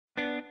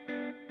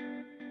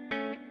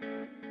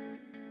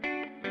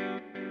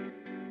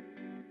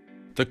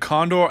The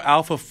Condor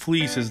Alpha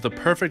Fleece is the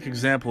perfect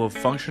example of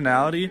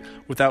functionality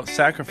without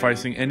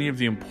sacrificing any of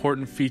the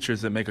important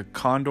features that make a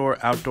Condor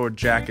outdoor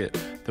jacket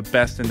the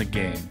best in the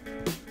game.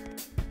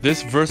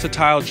 This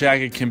versatile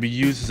jacket can be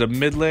used as a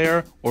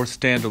mid-layer or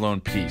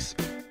standalone piece,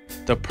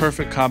 the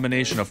perfect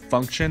combination of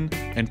function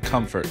and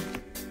comfort.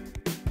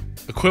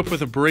 Equipped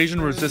with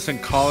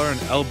abrasion-resistant collar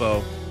and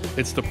elbow,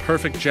 it's the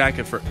perfect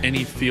jacket for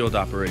any field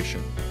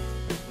operation.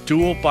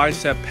 Dual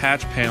bicep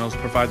patch panels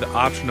provide the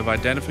option of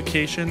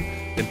identification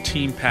and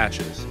team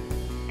patches.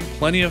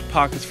 Plenty of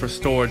pockets for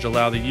storage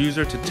allow the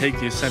user to take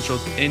the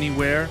essentials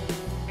anywhere,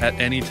 at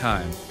any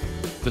time.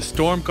 The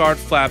Storm Guard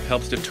flap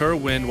helps deter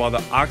wind, while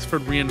the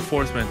Oxford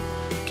reinforcement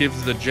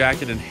gives the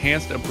jacket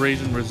enhanced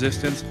abrasion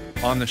resistance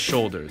on the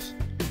shoulders.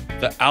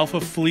 The Alpha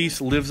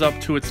Fleece lives up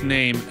to its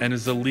name and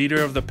is the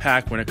leader of the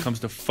pack when it comes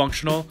to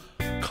functional,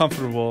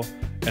 comfortable,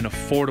 and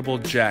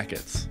affordable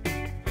jackets.